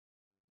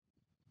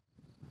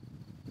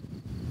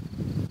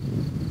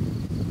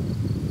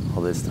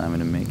all this time in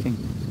the making.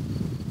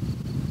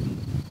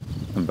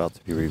 About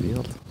to be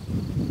revealed.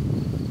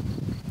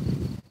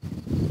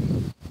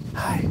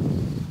 Hi.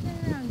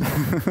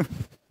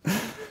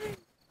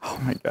 Oh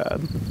my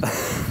God.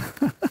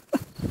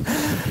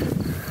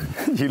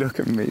 You look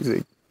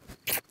amazing.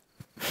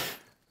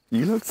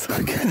 You look so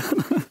good.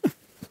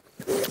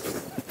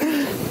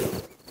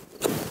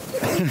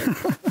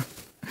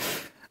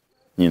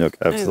 You look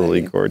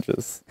absolutely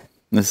gorgeous.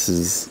 This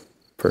is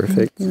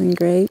perfect. Doing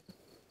great.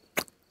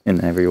 In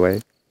every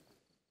way.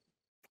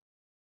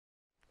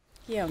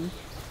 Guillaume,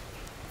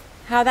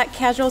 how that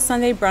casual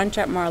Sunday brunch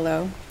at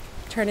Marlowe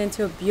turned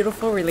into a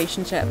beautiful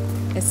relationship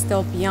is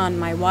still beyond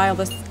my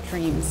wildest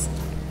dreams.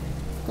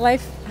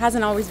 Life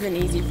hasn't always been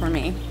easy for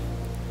me.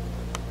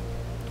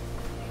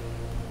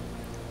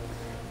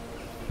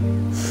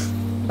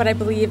 But I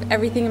believe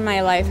everything in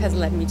my life has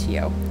led me to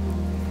you.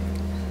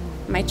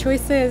 My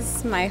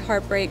choices, my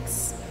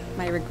heartbreaks,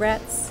 my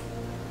regrets.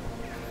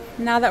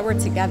 Now that we're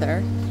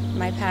together,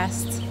 my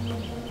past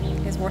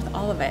is worth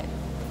all of it.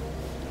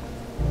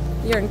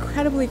 You're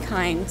incredibly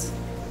kind,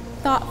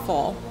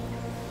 thoughtful,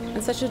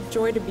 and such a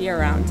joy to be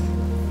around.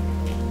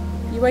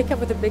 You wake up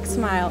with a big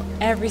smile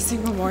every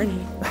single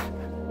morning.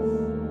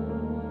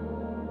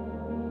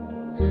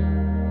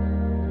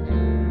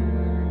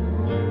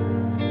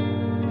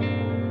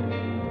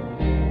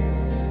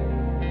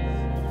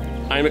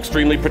 I'm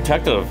extremely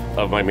protective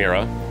of my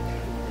Mehra,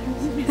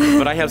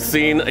 but I have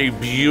seen a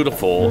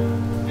beautiful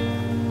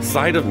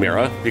side of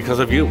Mehra because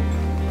of you,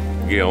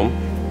 Guillaume.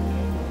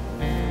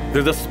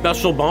 There's a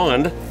special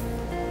bond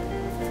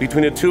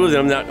between the two of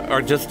them that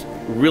are just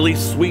really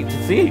sweet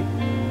to see.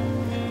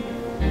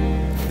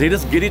 They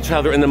just get each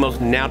other in the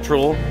most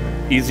natural,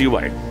 easy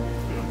way.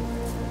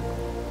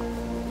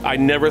 I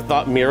never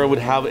thought Mehra would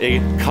have a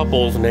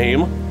couple's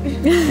name,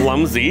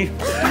 Lumsy,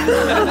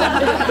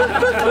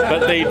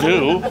 but they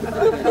do.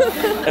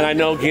 And I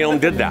know Guillaume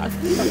did that.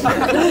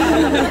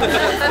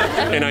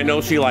 And I know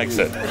she likes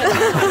it.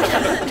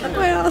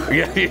 Well.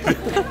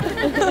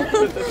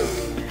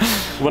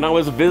 When I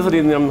was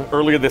visiting them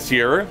earlier this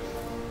year,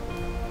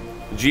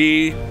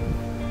 G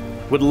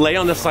would lay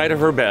on the side of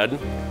her bed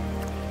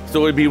so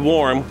it would be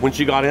warm when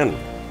she got in.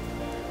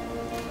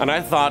 And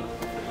I thought,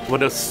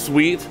 what a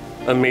sweet,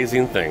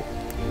 amazing thing.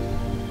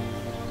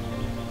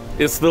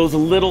 It's those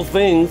little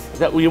things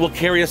that will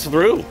carry us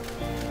through.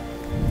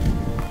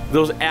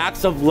 Those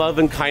acts of love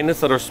and kindness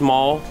that are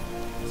small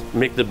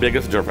make the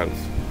biggest difference.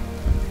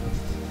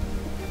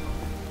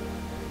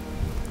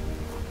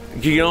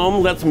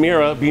 Guillaume lets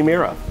Mehra be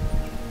Mehra.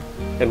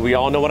 And we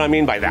all know what I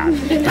mean by that.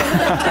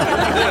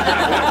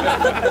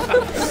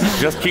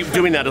 Just keep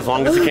doing that as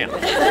long as you can.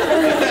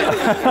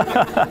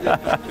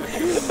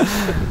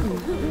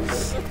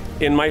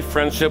 In my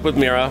friendship with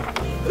Mehra,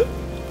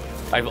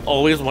 I've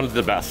always wanted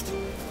the best.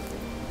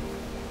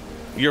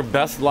 Your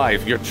best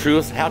life, your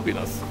truest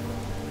happiness.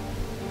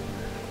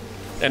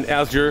 And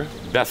as your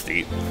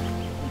bestie,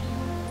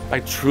 I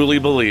truly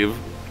believe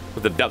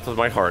with the depth of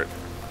my heart,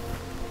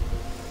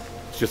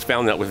 just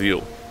found that with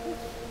you.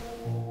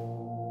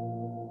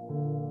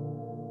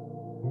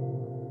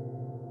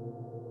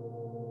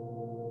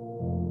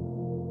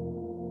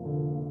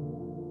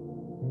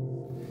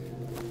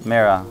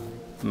 Mehra,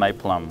 my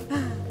plum.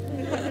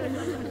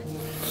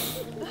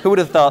 Who would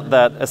have thought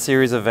that a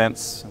series of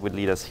events would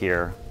lead us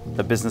here?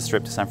 A business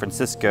trip to San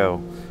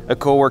Francisco, a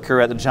co-worker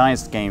at the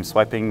Giants game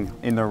swiping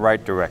in the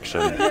right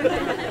direction.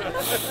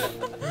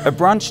 A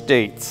brunch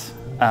date,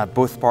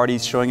 both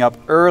parties showing up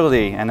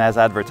early and as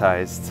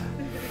advertised.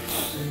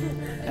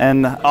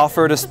 An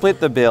offer to split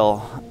the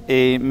bill,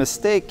 a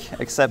mistake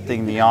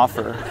accepting the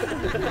offer,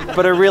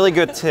 but a really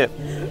good tip.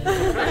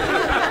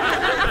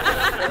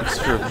 It's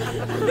true.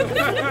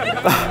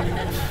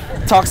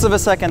 Talks of a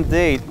second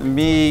date,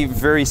 me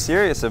very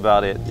serious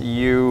about it,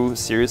 you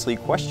seriously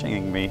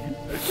questioning me.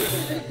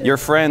 Your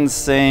friends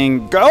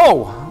saying,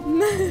 go!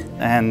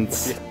 And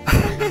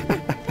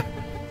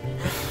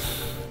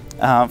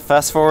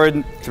fast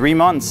forward 3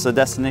 months, a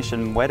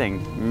destination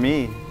wedding.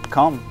 Me,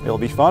 come, it'll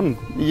be fun.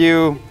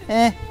 You,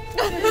 eh.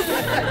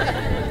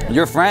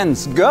 Your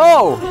friends,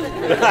 go!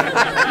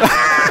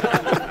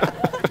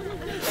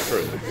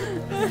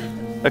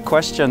 A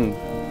question,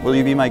 will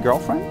you be my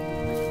girlfriend?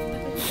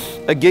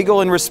 A giggle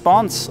in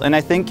response, and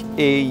I think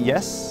a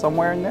yes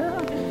somewhere in there.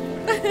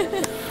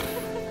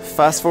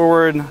 Fast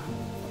forward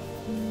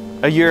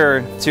a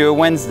year to a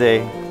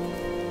Wednesday,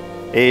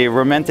 a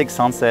romantic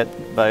sunset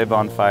by a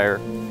bonfire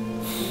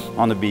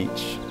on the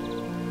beach.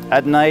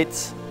 At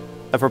night,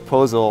 a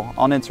proposal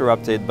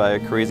uninterrupted by a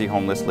crazy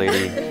homeless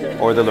lady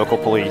or the local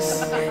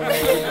police.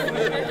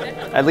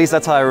 At least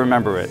that's how I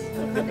remember it.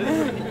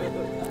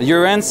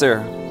 Your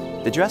answer,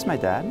 did you ask my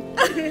dad?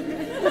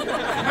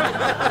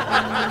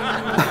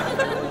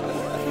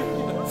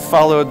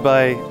 Followed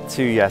by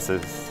 2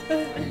 yeses.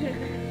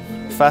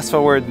 Fast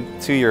forward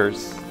 2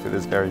 years to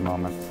this very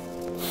moment.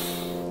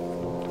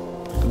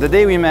 The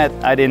day we met,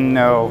 I didn't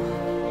know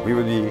we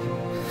would be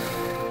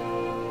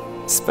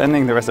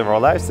spending the rest of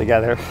our lives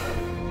together.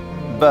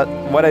 But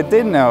what I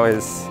did know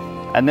is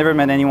I'd never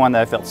met anyone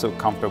that I felt so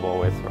comfortable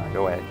with right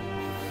away.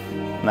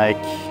 Like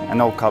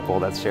an old couple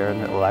that's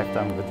sharing a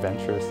lifetime of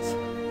adventures.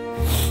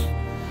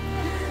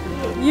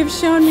 You've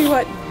shown me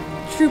what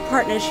true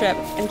partnership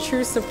and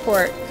true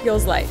support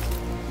feels like,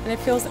 and it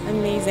feels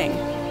amazing.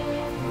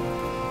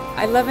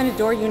 I love and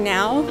adore you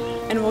now,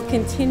 and will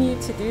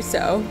continue to do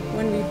so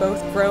when we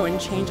both grow and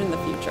change in the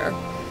future.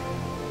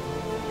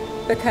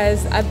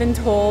 Because I've been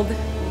told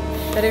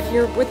that if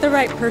you're with the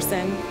right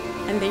person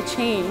and they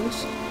change,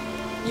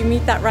 you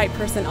meet that right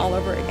person all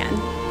over again.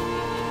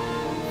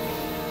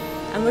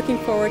 I'm looking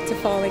forward to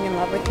falling in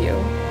love with you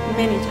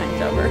many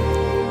times over.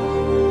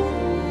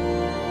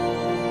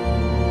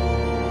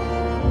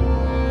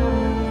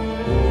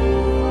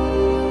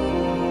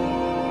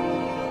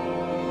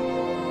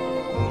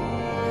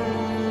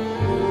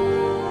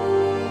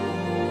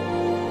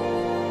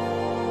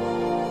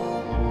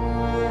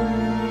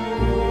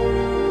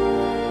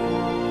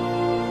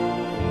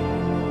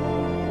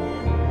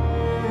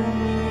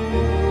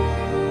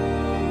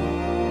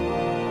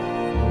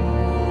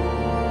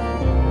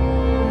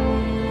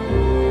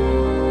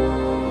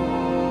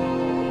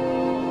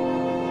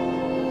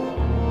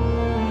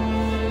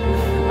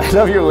 I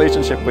love your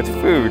relationship with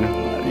food.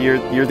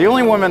 You're the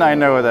only woman I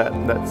know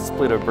that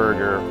split a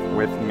burger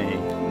with me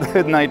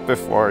the night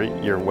before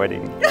your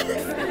wedding.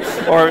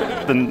 Or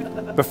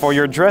before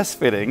your dress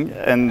fitting,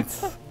 and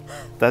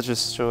that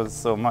just shows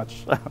so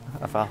much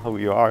about who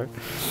you are.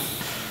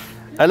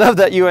 I love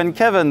that you and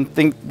Kevin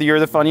think you're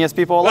the funniest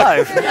people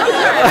alive.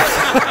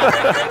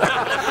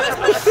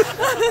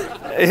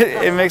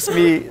 It makes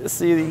me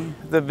see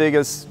the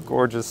biggest,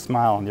 gorgeous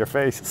smile on your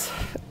face.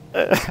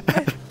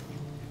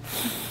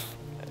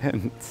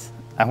 And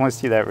I want to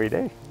see that every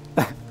day.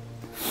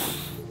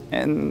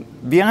 And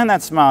behind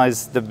that smile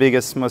is the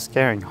biggest, most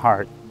caring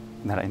heart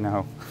that I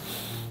know.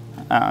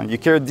 You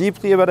care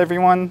deeply about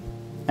everyone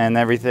and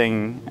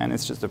everything, and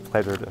it's just a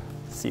pleasure to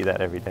see that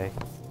every day.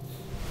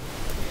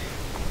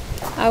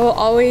 I will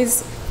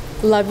always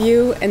love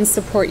you and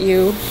support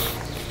you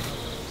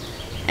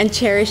and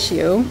cherish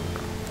you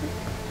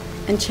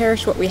and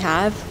cherish what we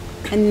have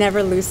and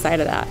never lose sight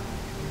of that.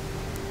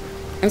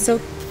 I'm so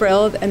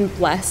thrilled and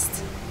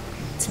blessed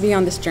to be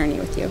on this journey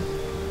with you.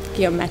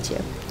 Guillaume, Mathieu,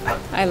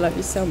 I love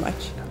you so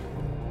much.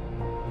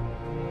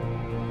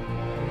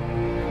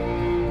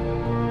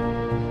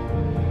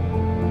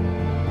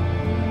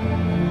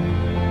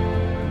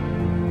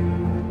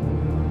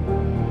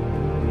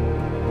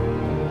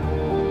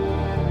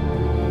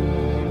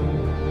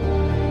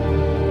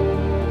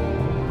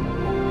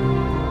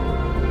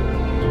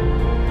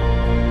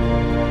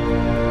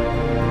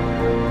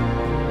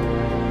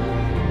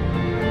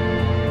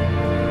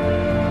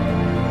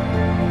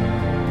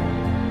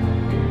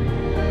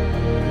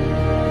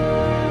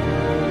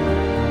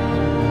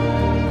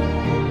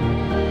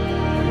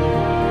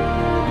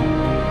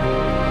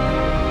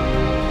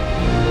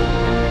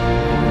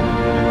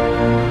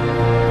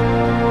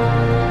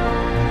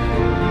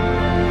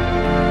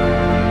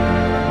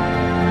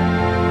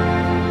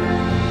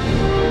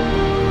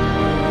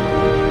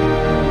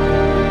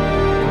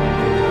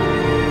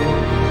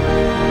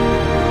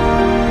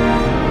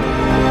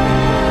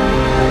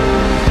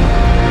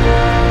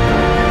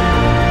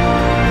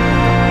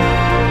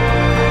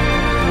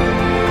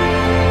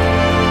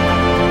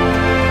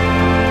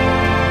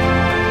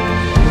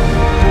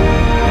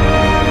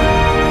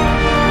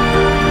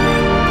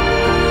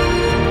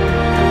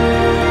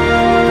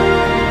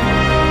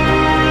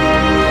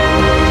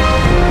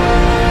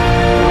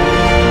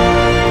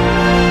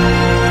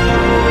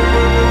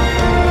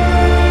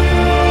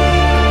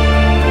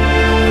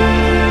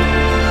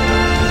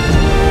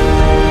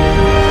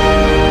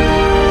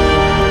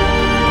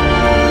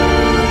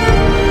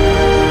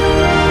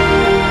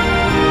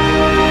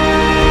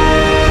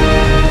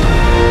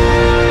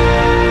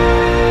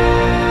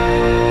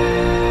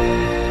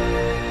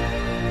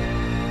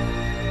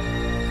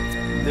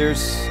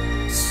 There's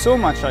so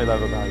much I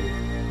love about you,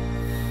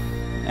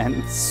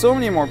 and so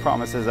many more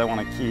promises I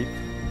want to keep,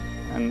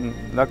 and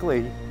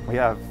luckily we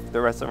have the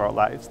rest of our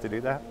lives to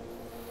do that.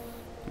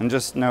 And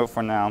just know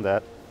for now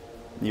that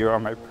you are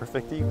my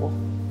perfect equal.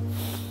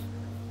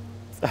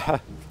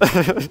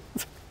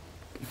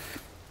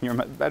 You're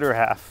my better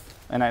half,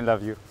 and I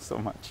love you so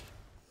much.